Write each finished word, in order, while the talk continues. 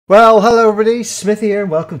Well, hello everybody, Smith here,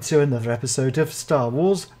 and welcome to another episode of Star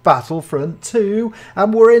Wars Battlefront 2.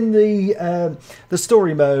 And we're in the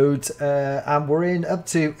story mode, and we're in up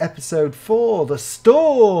to episode 4, the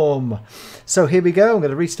Storm. So here we go. I'm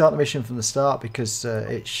going to restart the mission from the start because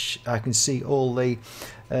I can see all the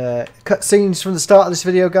cutscenes from the start of this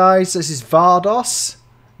video, guys. This is Vardos.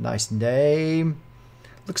 Nice name.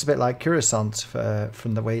 Looks a bit like Coruscant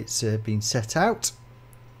from the way it's been set out.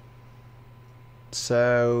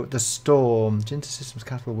 So, the Storm. Jinta Systems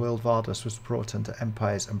capital world Vardos was brought under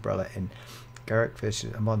Empire's umbrella in Garrick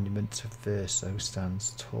versus a monument of Verso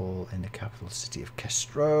stands tall in the capital city of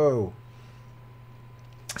Kestro.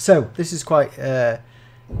 So, this is quite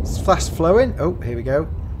it's fast flowing. Oh, here we go.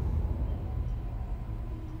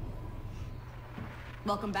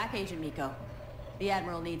 Welcome back, Agent Miko. The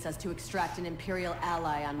Admiral needs us to extract an Imperial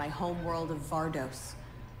ally on my home world of Vardos.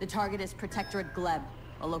 The target is Protectorate Gleb,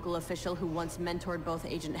 a local official who once mentored both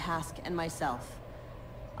Agent Hask and myself.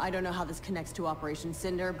 I don't know how this connects to Operation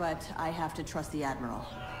Cinder, but I have to trust the Admiral.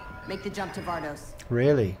 Make the jump to Vardos.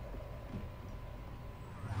 Really?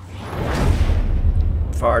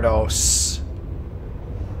 Vardos.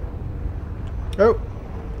 Oh,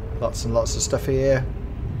 lots and lots of stuff here.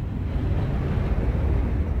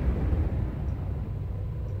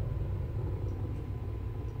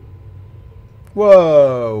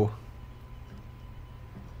 Whoa.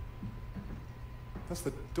 That's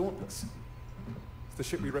the Dauntless. It's the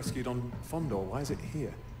ship we rescued on Fondor. Why is it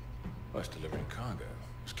here? Well, it's delivering cargo.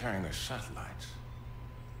 It's carrying those satellites.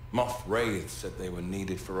 Moff Wraith said they were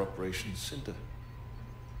needed for Operation Cinder.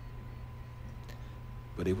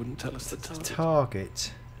 But he wouldn't tell us the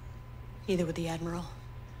target. Either with the Admiral.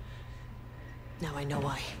 Now I know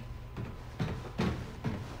why.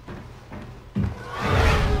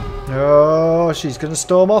 Oh, she's going to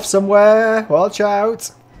storm off somewhere. Watch out.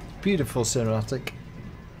 Beautiful cinematic.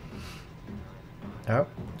 Oh,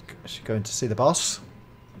 is she going to see the boss?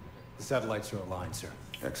 The satellites are aligned, sir.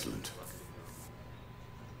 Excellent.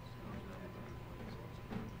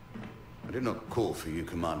 I did not call for you,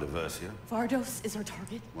 Commander Versio. Vardos is our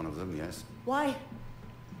target? One of them, yes. Why?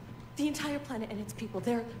 The entire planet and its people,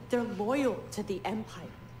 they're loyal to the Empire.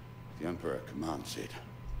 The Emperor commands it.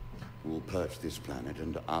 We'll purge this planet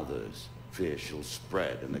and others. Fear shall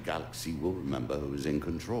spread and the galaxy will remember who is in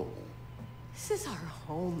control. This is our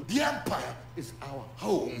home. The Empire is our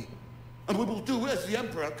home. And we will do as the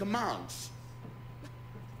Emperor commands.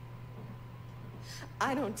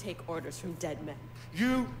 I don't take orders from dead men.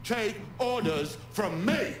 You take orders from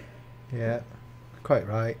me. Yeah, quite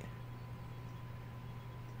right.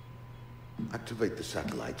 Activate the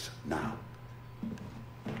satellites now.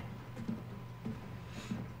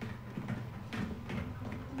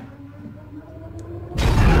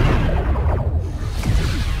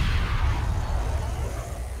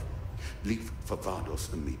 Leave for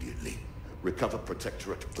Vardos immediately. Recover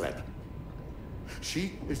Protectorate Gleb.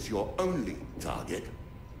 She is your only target.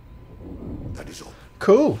 That is all.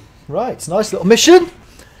 Cool. Right, nice little mission.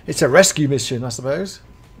 It's a rescue mission, I suppose.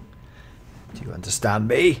 Do you understand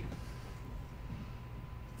me?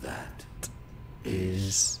 That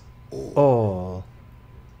is all.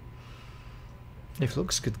 If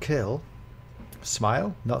looks could kill.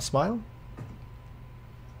 Smile, not smile.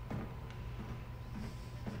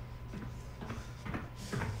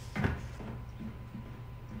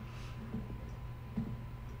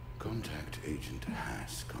 Contact Agent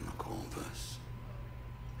Hask on the Corvus.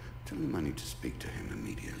 Tell him I need to speak to him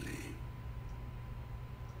immediately.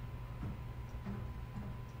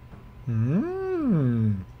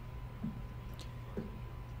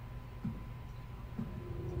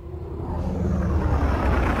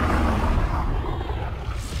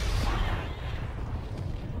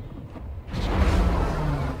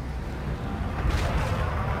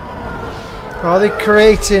 Are they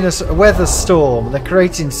creating a weather storm? They're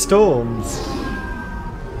creating storms.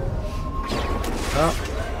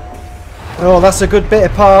 Oh, that's a good bit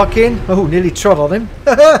of parking. Oh, nearly trod on him.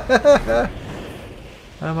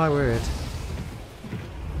 Oh my word.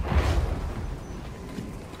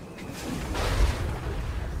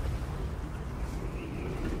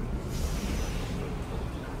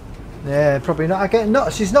 Yeah, probably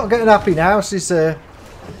not. She's not getting happy now. She's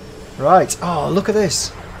right. Oh, look at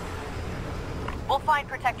this. We'll find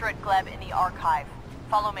Protectorate Gleb in the archive.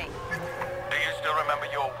 Follow me. Do you still remember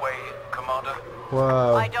your way, Commander?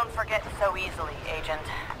 Whoa. I don't forget so easily, Agent.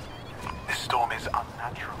 This storm is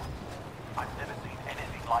unnatural. I've never seen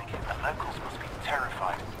anything like it, and locals must be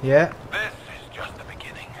terrified. Yeah. This is just the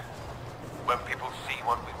beginning. When people see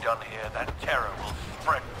what we've done here, that terror will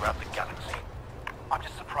spread throughout the galaxy. I'm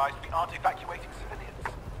just surprised we aren't evacuating civilians.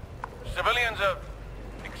 Civilians are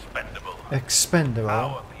expendable. Expendable.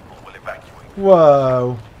 Our people will evacuate.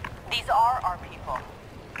 Whoa. These are our people.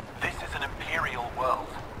 This is an Imperial world.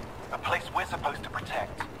 A place we're supposed to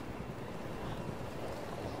protect.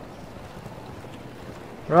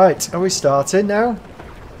 Right, are we starting now?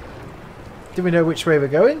 Do we know which way we're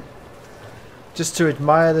going? Just to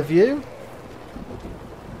admire the view?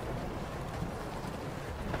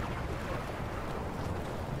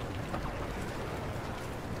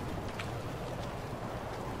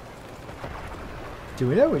 Do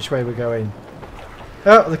we know which way we're going?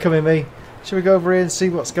 Oh, they're coming me. Should we go over here and see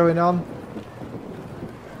what's going on?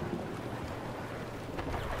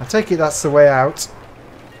 I take it that's the way out.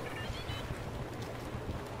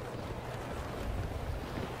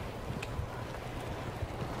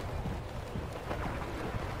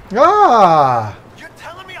 Ah! You're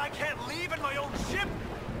telling me I can't leave in my own ship?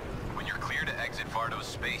 When you're clear to exit Vardo's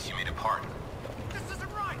space, you may depart. This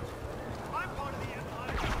isn't right. I'm part of the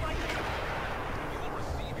Empire, just like you. You will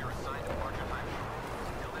receive your assigned departure time.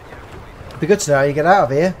 They'll let you evacuate. Be good to know how you get out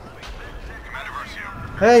of here. Commander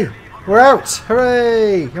Versio. Hey, we're out!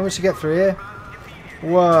 Hooray! How much to get through here?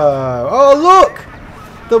 Whoa! Oh, look!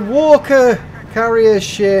 The Walker carrier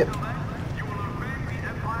ship.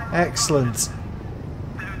 Excellent.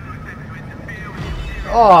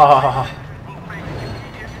 Oh.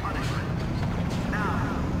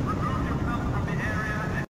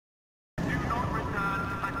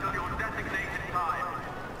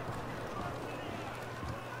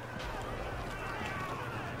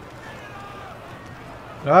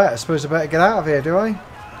 Right, I suppose I better get out of here, do I?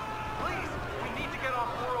 Please, we need to get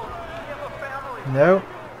off world. We have a family. No.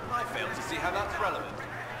 I fail to see how that's relevant.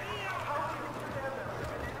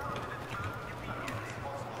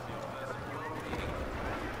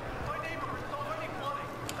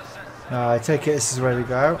 I take it this is where we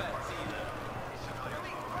go out.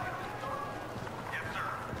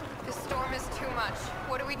 The storm is too much.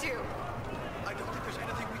 What do we do? I don't think there's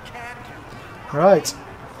anything we can do. Right.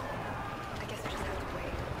 I guess I just have to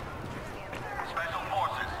wait. Special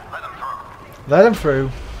forces, let them through. Let him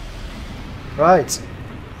through. Right.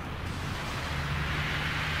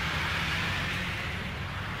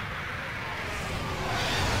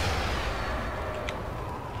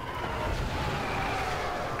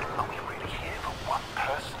 Are we really here for one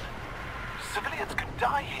person? Civilians could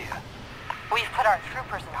die here. We've put our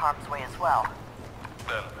troopers in harm's way as well.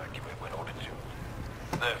 They'll evacuate when ordered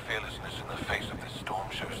to. Their fearlessness in the face of this storm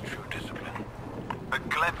shows true discipline. But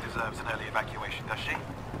Gleb deserves an early evacuation, does she?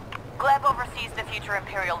 Gleb oversees the future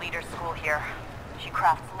Imperial Leaders School here. She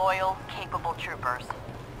crafts loyal, capable troopers.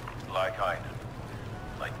 Like I do.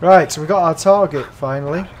 Like Right, so we got our target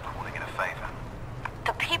finally. calling it a favor.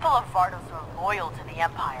 The people of Vardos are loyal to the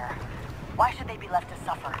Empire. Why should they be left to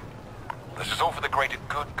suffer? This is all for the greater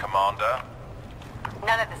good, Commander.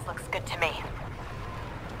 None of this looks good to me.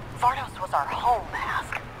 Vardos was our home,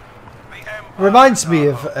 Ask. The Empire Reminds me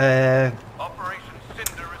of Operation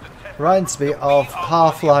Cinder is a test. reminds me of We are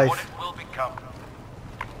Half-Life. what it will become.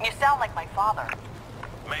 You sound like my father.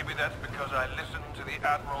 Maybe that's because I listened to the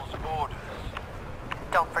Admiral's orders.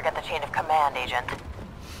 Don't forget the chain of command, Agent.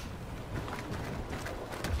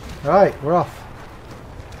 Right, we're off.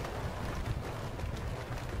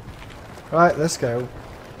 Right, let's go.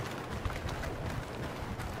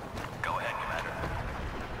 Go ahead,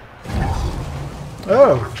 Commander.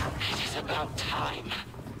 Oh, It is about time.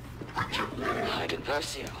 I did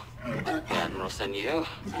Versio. The Admiral sent you.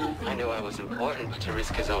 I knew I was important, but to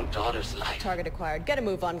risk his own daughter's life. Target acquired. Get a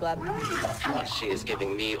move on, Gleb. Well, she is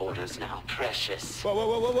giving me orders now. Precious. Whoa, whoa,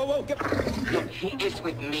 whoa, whoa, whoa, whoa! Get... Look, he is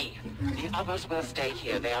with me. The others will stay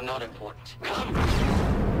here. They are not important. Come!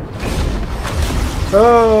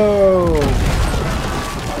 oh!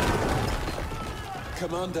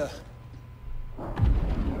 Commander.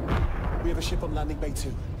 We have a ship on landing bay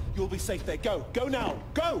 2. You'll be safe there. Go. Go now.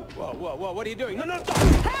 Go! Whoa, whoa, whoa, what are you doing? No, no,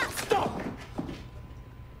 stop! Stop!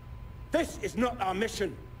 This is not our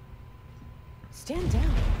mission. Stand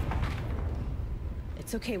down.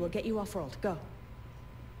 It's okay. We'll get you off-world. Go.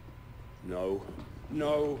 No.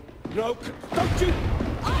 No. No. Don't you!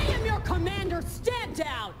 I am your commander. Stand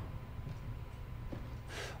down.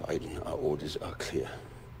 Aiden, our orders are clear.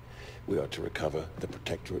 We are to recover the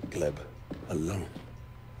Protectorate Gleb alone.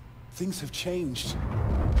 Things have changed.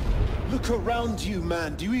 Look around you,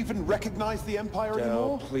 man. Do you even recognize the Empire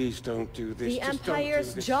anymore? Please don't do this. The Just don't do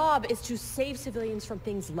Empire's this. job is to save civilians from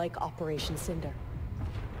things like Operation Cinder.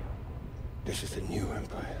 This is the new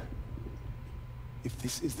Empire. If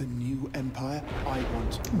this is the new Empire, I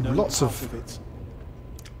want no Lots part of- of it.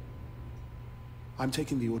 I'm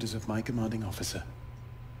taking the orders of my commanding officer.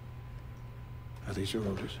 Are these your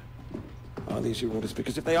orders? Are these your orders?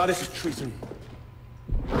 Because if they are, this is treason.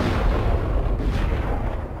 Are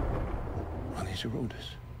these your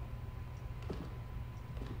orders?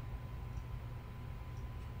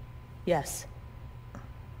 Yes.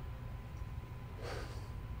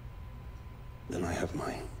 Then I have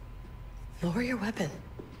mine. Lower your weapon.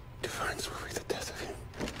 Defiance will be the death of you.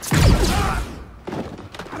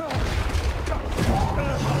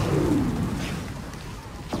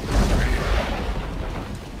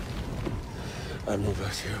 Admiral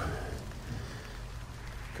Versio.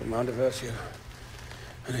 Commander Versio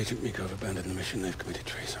and Agent Miko have abandoned the mission. They've committed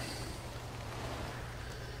treason.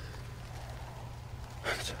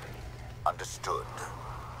 I'm sorry. Understood.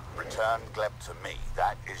 Return Gleb to me.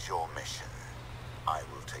 That is your mission. I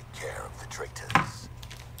will take care of the traitors.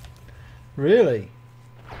 Really?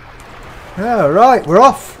 Oh, right, we're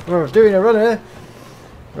off. We're doing a run here.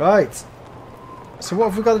 Right. So what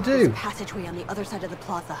have we got to do? There's a passageway on the other side of the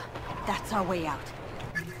plaza. That's our way out.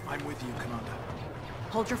 I'm with you, Commander.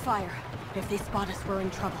 Hold your fire. If they spot us, we're in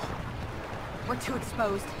trouble. We're too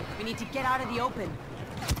exposed. We need to get out of the open.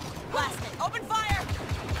 Blast it! Open fire!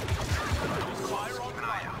 Fire on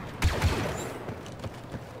fire.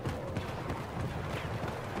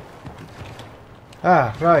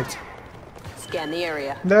 Ah, right. Scan the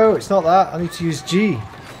area. No, it's not that. I need to use G.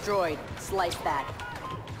 Droid, slice that.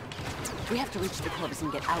 We have to reach the Corvus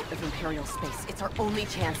and get out of Imperial space. It's our only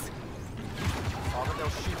chance. Father, they'll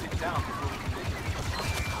shoot it down before we can make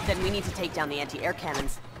it. Then we need to take down the anti-air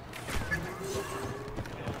cannons.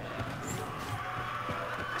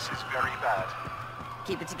 This is very bad.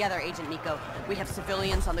 Keep it together, Agent Miko. We have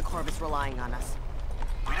civilians on the Corvus relying on us.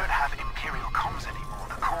 We don't have Imperial comms anymore.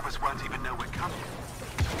 The Corvus won't even know we're coming.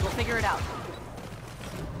 We'll figure it out.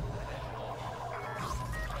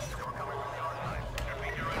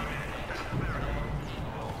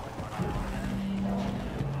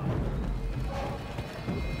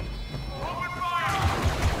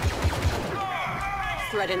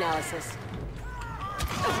 Threat analysis.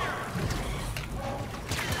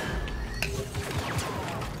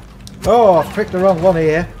 Oh, I've picked the wrong one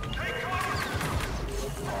here.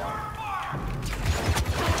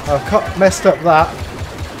 I've messed up that.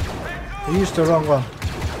 I used the wrong one.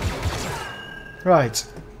 Right.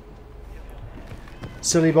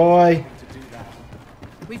 Silly boy.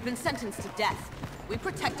 We've been sentenced to death. We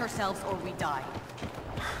protect ourselves or we die.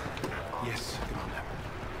 Yes, Commander.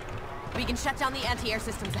 We can shut down the anti-air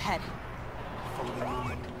systems ahead. Following your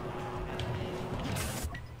lead.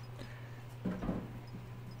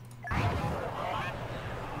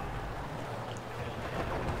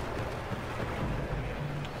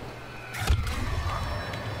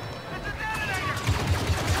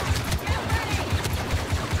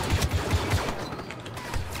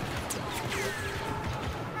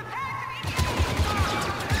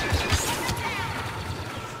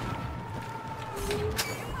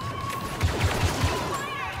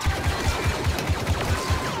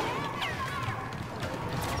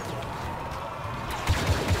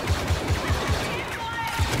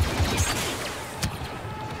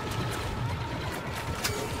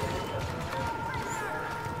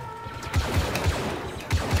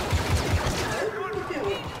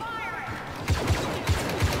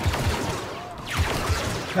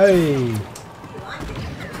 Hey.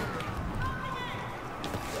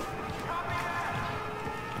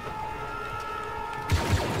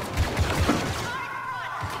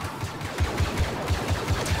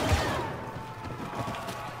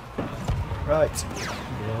 Right.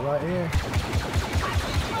 We're right here.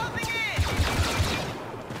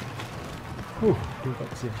 Ooh, do back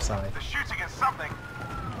to the other side. The shooting is something.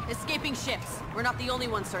 Escaping ships. We're not the only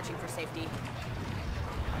ones searching for safety.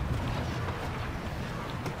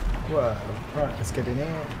 Whoa. Right, let's get in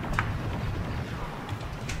here.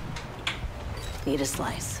 Need a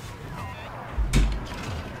slice.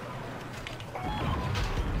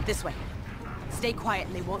 This way. Stay quiet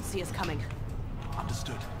and they won't see us coming.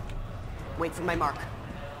 Understood. Wait for my mark.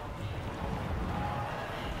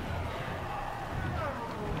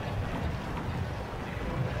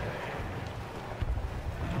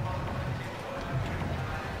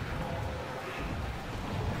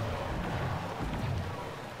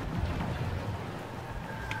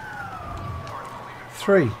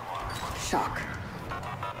 Three. Shock.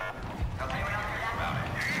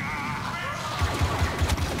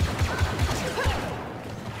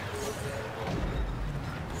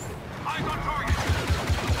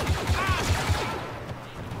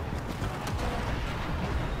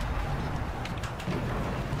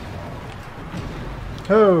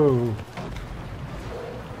 Oh.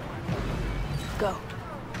 Go.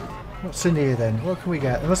 What's in here then? What can we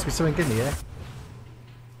get? There must be something in here.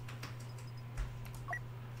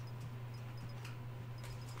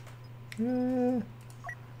 No,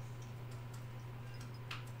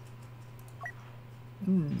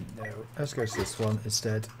 let's go to this one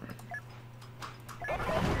instead.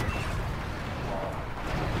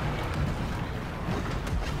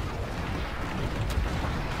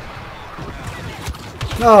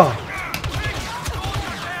 Oh!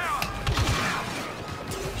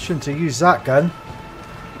 Shouldn't have used that gun.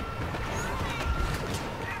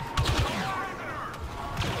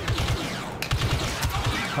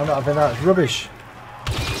 I'm not having that. It's rubbish.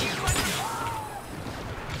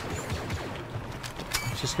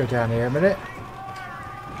 Let's just go down here a minute.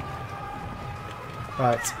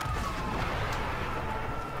 Right.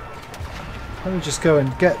 Let me just go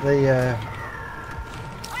and get the...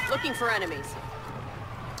 Looking for enemies.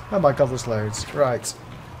 Oh my god, there's loads. Right.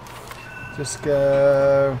 Just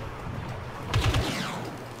go...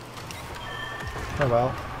 Oh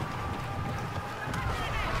well.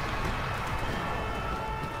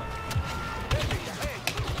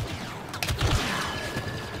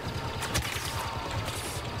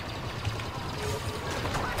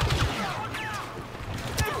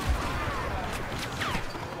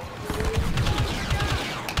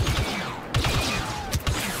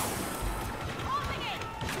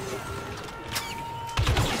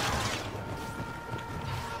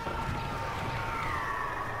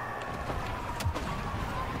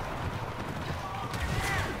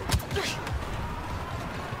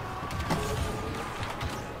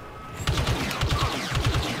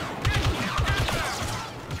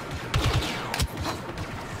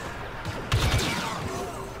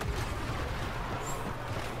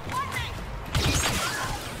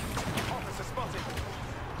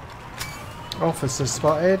 Officer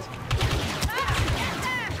spotted.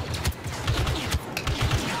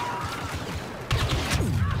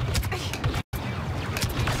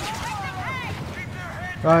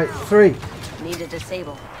 Right, 3. Need to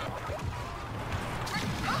disable.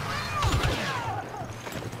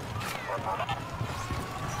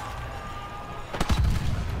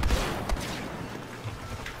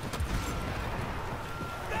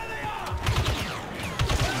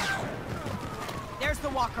 There's the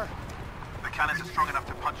walker. The cannons are strong enough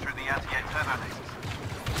to punch through the anti-air turbo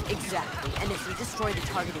lasers. Exactly. And if we destroy the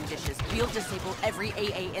targeting dishes, we'll disable every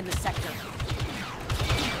AA in the sector.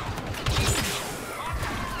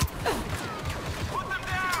 Put them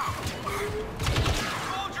down!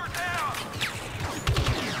 Soldier down!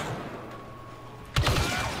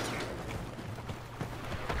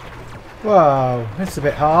 Wow, that's a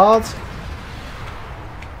bit hard.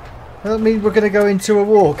 That mean we're going to go into a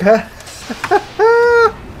walker?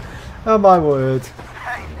 Oh my word.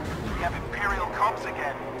 Hey, we have Imperial cops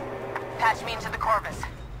again. Patch me into the Corvus.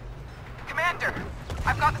 Commander,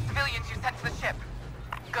 I've got the civilians you sent to the ship.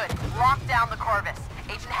 Good. Lock down the Corvus.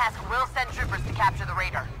 Agent Hask will send troopers to capture the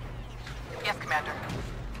raider. Yes, Commander.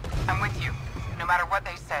 I'm with you, no matter what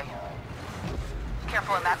they say.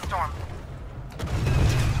 Careful in that storm.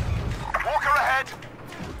 Walker ahead!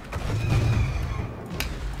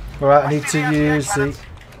 Alright, I need to use the...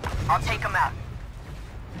 I'll take them out.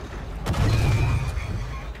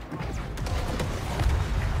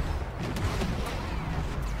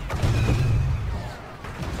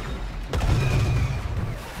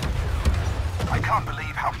 I can't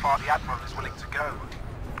believe how far the Admiral is willing to go.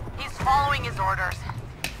 He's following his orders.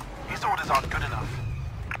 His orders aren't good enough.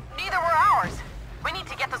 Neither were ours. We need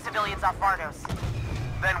to get the civilians off Vardos.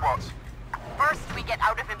 Then what? First, we get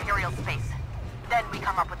out of Imperial space. Then we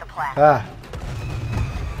come up with a plan. Ah.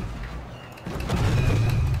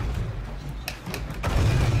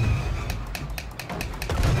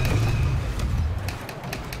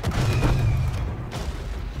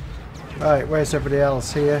 Right, where's everybody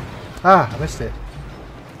else here? Ah, I missed it.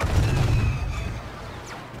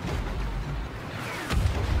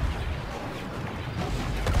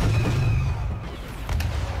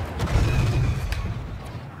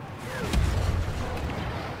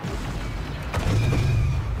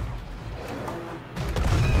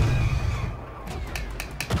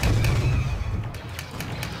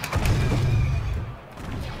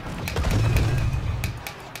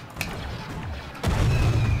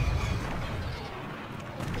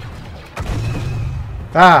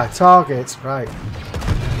 Ah, targets, right.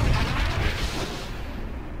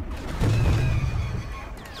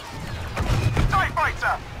 TIE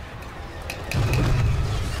fighter!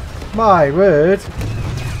 My word.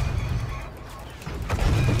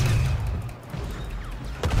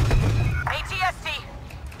 ATST!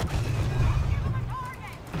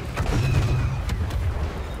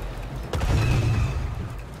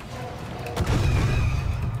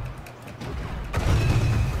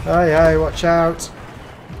 Hey, hey, watch out.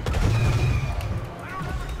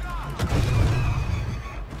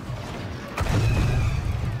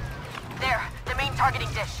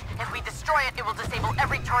 dish. If we destroy it, it will disable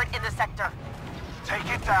every turret in the sector. Take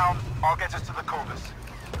it down. I'll get us to the Corvus.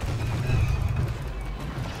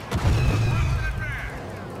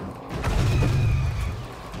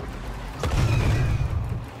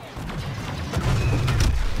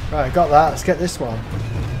 Right, got that. Let's get this one.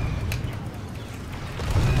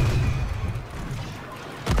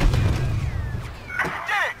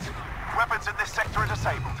 Did it! Weapons in this sector are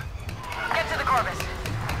disabled. Get to the Corvus.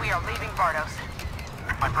 We are leaving Vardos.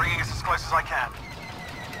 I'm bringing us as close as I can.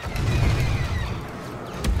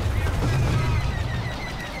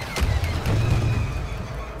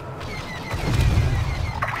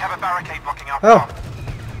 We have a barricade blocking our path.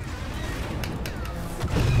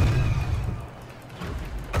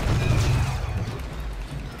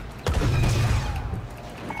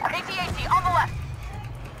 AT-AT on the left.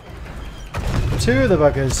 Two of the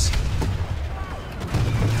buggers.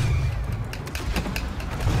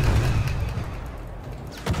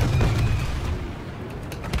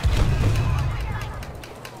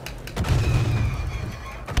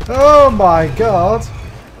 Oh my god!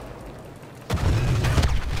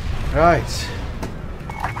 Right.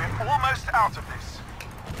 We're almost out of this.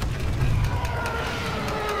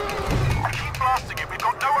 Keep blasting it. We've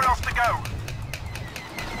got nowhere else to go.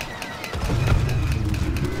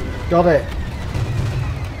 Got it.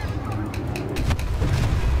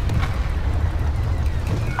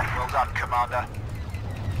 Well done, Commander.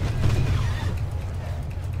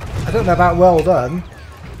 I don't know about well done.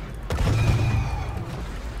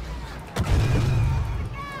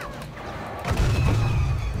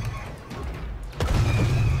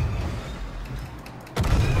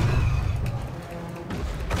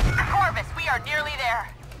 Corvus, we are nearly there.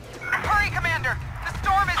 Hurry, Commander. The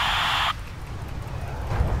storm is...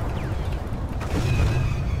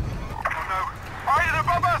 Oh no. Iron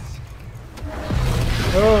above us!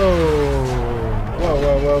 Oh! Whoa,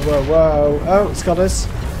 whoa, whoa, whoa, whoa. Oh, it's got us.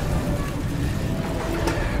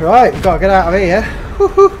 Right, we've got to get out of here.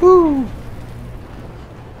 Woo-hoo-hoo.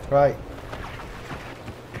 Right.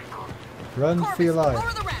 Run Corvus, for your life.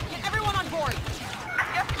 lower the ramp. Get everyone on board.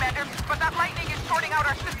 Yes, Commander, but that lightning is shorting out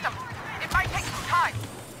our system. It might take some time.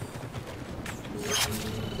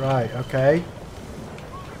 Right, okay.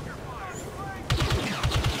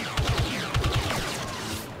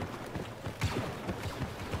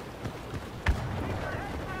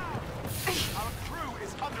 Our crew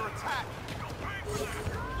is under attack.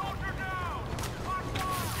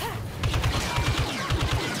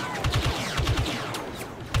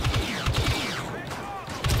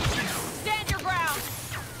 Stand your ground.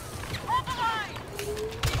 Hold the line.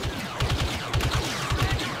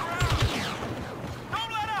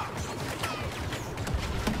 Don't let up!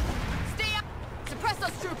 Stay up. Suppress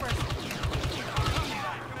those troopers.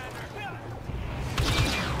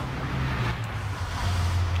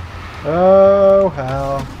 Oh,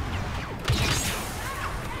 hell.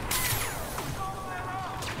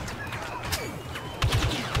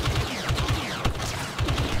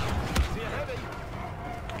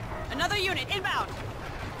 Another unit inbound.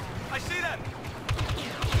 I see them!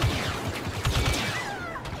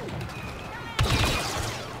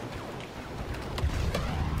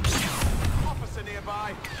 Officer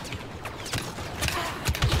nearby.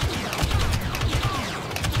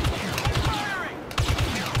 Firing!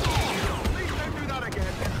 Please don't do that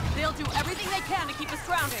again. They'll do everything they can to keep us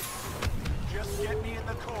grounded. Just get me in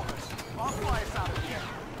the Corvus. I'll fly us out of here.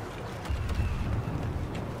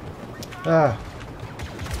 Ah.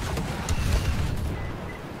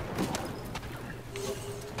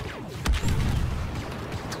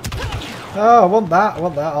 Oh, I want that. I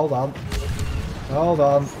want that. Hold on. Hold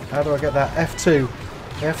on. How do I get that? F2.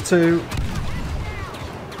 F2.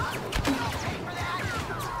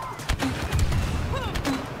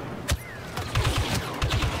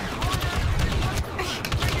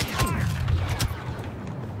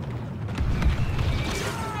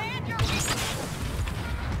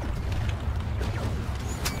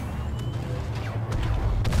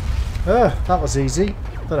 That was easy.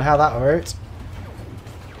 Don't know how that worked.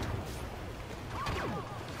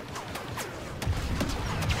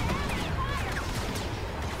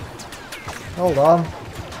 Hold on.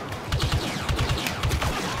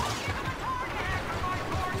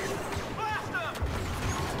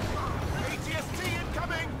 ATST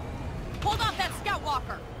incoming! Hold off that scout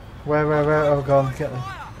walker. Where? Oh, go on. Get them.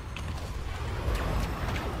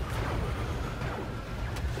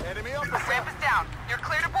 Enemy The officer! ramp is down. You're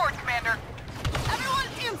clear to board, Commander. Everyone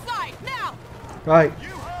inside, now! Right.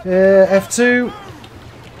 F2.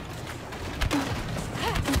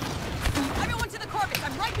 Everyone to the Corvus.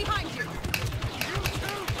 I'm right behind you. You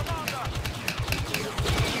too, Commander!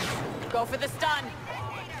 Go for the stun.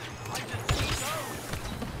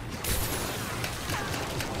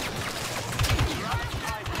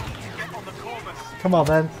 Come on,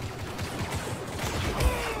 then.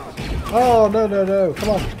 Oh, no, no, no. Come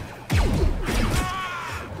on.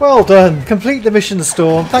 Well done. Complete the mission,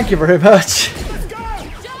 Storm. Thank you very much. Let's go!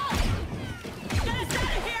 Get us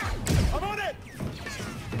out of here! I'm on it!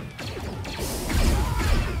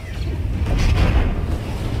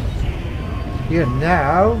 You're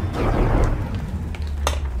now...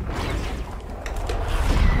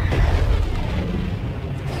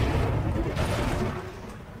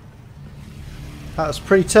 That was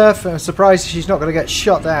pretty tough. I'm surprised she's not going to get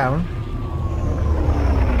shot down.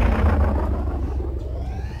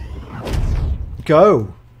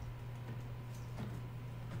 Go.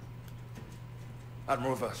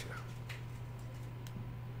 Admiral Versio.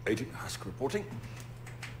 Agent Hask reporting.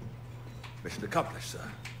 Mission accomplished, sir.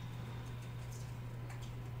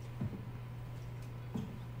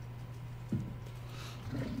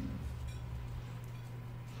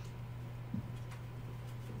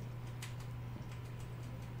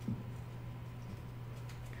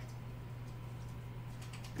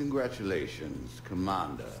 Congratulations,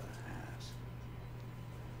 Commander.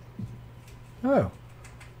 Oh.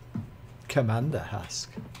 Commander Hask.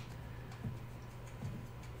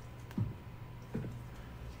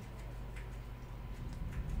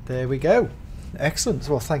 There we go. Excellent.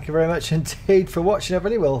 Well, thank you very much indeed for watching,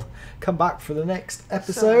 everybody. We'll come back for the next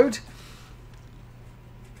episode. So,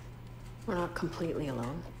 we're not completely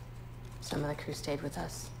alone. Some of the crew stayed with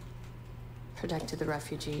us. Protected the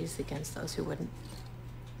refugees against those who wouldn't.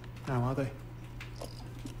 How are they?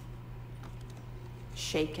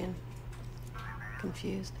 Shaken.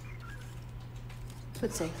 Confused.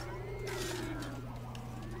 But safe.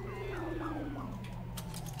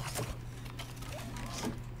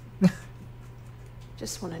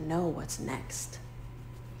 Just want to know what's next.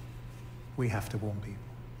 We have to warn people.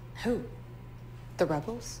 Who? The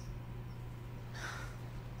rebels?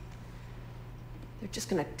 They're just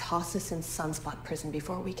gonna toss us in Sunspot prison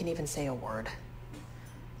before we can even say a word.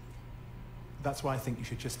 That's why I think you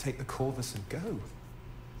should just take the Corvus and go.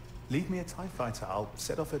 Leave me a TIE fighter. I'll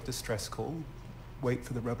set off a distress call, wait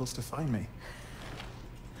for the rebels to find me.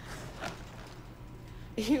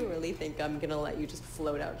 You really think I'm gonna let you just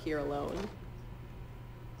float out here alone?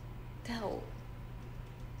 Del.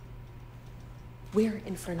 We're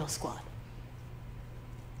Infernal Squad.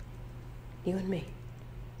 You and me.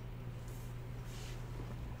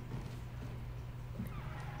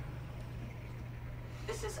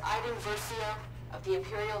 This is Iden Versio of the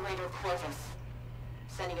Imperial Raider Corvus,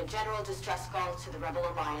 sending a general distress call to the Rebel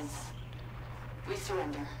Alliance. We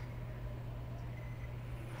surrender.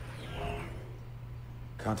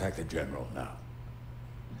 Contact the General now.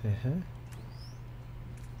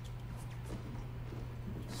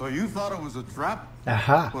 So you thought it was a trap?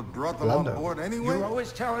 Aha. But brought them on board anyway? You're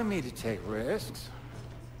always telling me to take risks.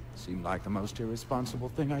 Seemed like the most irresponsible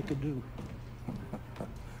thing I could do.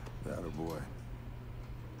 That a boy.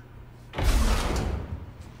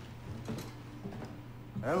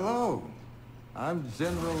 Hello. I'm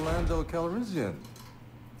General Lando Calrissian.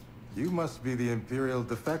 You must be the Imperial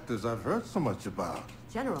defectors I've heard so much about.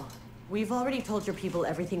 General, we've already told your people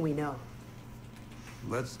everything we know.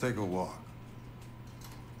 Let's take a walk.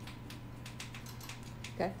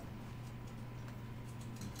 Okay.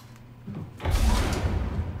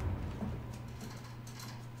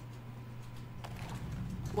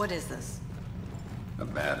 What is this? A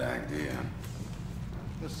bad idea.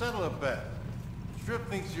 Let's settle a bet. Strip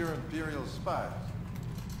thinks you're Imperial spies.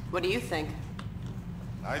 What do you think?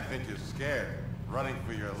 I think you're scared, running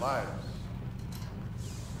for your lives.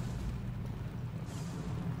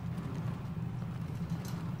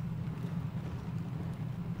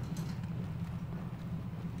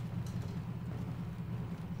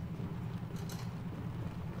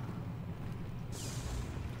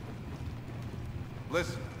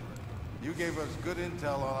 Listen, you gave us good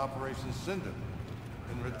intel on Operation Cinder.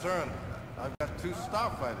 In return, I've got 2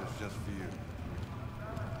 starfighters just for you.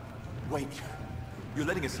 Wait, you're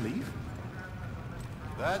letting us leave?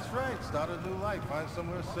 That's right. Start a new life. Find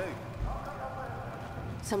somewhere safe.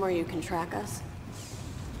 Somewhere you can track us?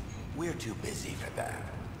 We're too busy for that.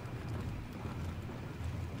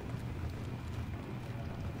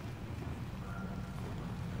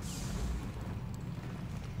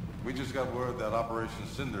 We just got word that Operation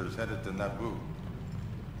Cinder is headed to Naboo.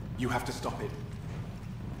 You have to stop it.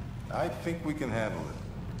 I think we can handle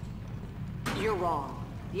it. You're wrong.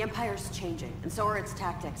 The Empire's changing, and so are its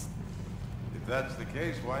tactics. If that's the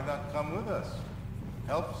case, why not come with us?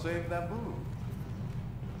 Help save Naboo.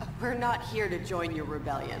 We're not here to join your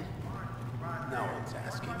rebellion. No one's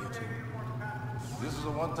asking you to. This is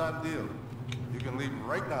a one-time deal. You can leave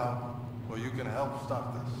right now, or you can help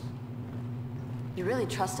stop this. You really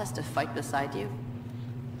trust us to fight beside you?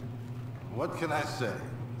 What can I say?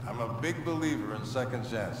 I'm a big believer in second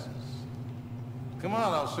chances. Come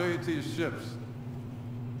on, I'll show you to your ships.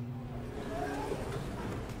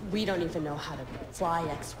 We don't even know how to fly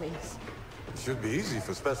X-Wings. It should be easy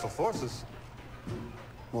for special forces.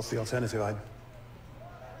 What's the alternative, Ide?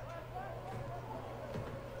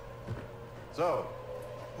 So,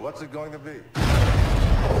 what's it going to be?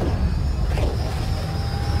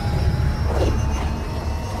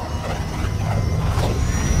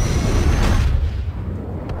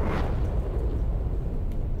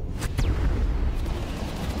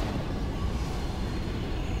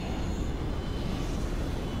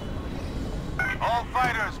 All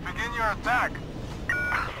fighters, begin your attack.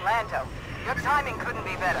 Lando, your timing couldn't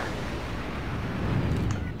be better.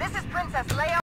 This is Princess Leia.